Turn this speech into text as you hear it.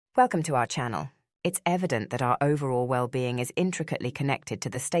Welcome to our channel. It's evident that our overall well-being is intricately connected to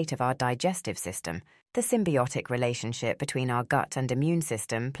the state of our digestive system. The symbiotic relationship between our gut and immune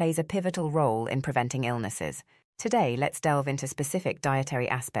system plays a pivotal role in preventing illnesses. Today, let's delve into specific dietary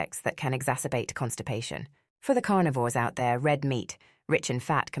aspects that can exacerbate constipation. For the carnivores out there, red meat, rich in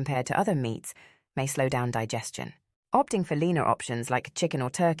fat compared to other meats, may slow down digestion. Opting for leaner options like chicken or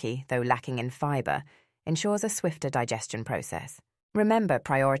turkey, though lacking in fiber, ensures a swifter digestion process. Remember,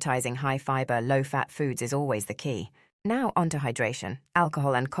 prioritizing high-fiber, low-fat foods is always the key. Now onto hydration.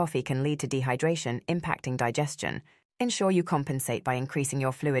 Alcohol and coffee can lead to dehydration, impacting digestion. Ensure you compensate by increasing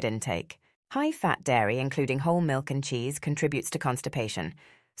your fluid intake. High-fat dairy, including whole milk and cheese, contributes to constipation,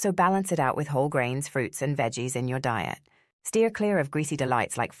 so balance it out with whole grains, fruits, and veggies in your diet. Steer clear of greasy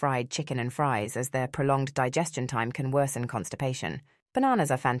delights like fried chicken and fries, as their prolonged digestion time can worsen constipation.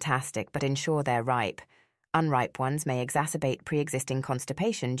 Bananas are fantastic, but ensure they're ripe. Unripe ones may exacerbate pre-existing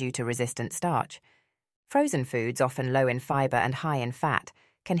constipation due to resistant starch. Frozen foods, often low in fiber and high in fat,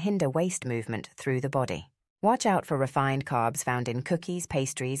 can hinder waste movement through the body. Watch out for refined carbs found in cookies,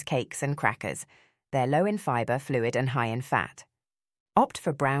 pastries, cakes, and crackers. They're low in fiber, fluid, and high in fat. Opt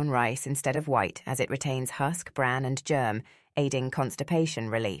for brown rice instead of white, as it retains husk, bran, and germ, aiding constipation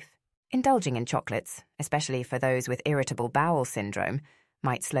relief. Indulging in chocolates, especially for those with irritable bowel syndrome,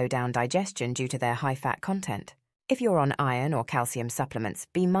 might slow down digestion due to their high-fat content. If you're on iron or calcium supplements,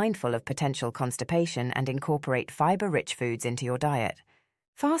 be mindful of potential constipation and incorporate fiber-rich foods into your diet.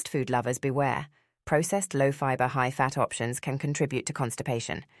 Fast food lovers beware. Processed low-fiber, high-fat options can contribute to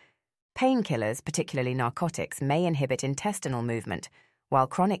constipation. Painkillers, particularly narcotics, may inhibit intestinal movement, while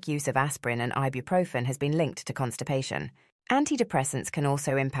chronic use of aspirin and ibuprofen has been linked to constipation. Antidepressants can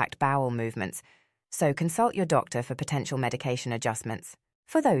also impact bowel movements, so consult your doctor for potential medication adjustments.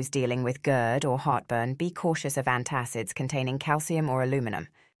 For those dealing with GERD or heartburn, be cautious of antacids containing calcium or aluminum.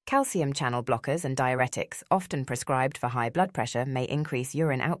 Calcium channel blockers and diuretics, often prescribed for high blood pressure, may increase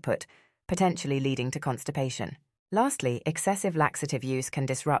urine output, potentially leading to constipation. Lastly, excessive laxative use can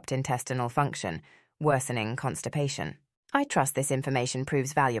disrupt intestinal function, worsening constipation. I trust this information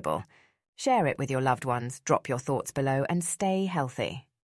proves valuable. Share it with your loved ones, drop your thoughts below, and stay healthy.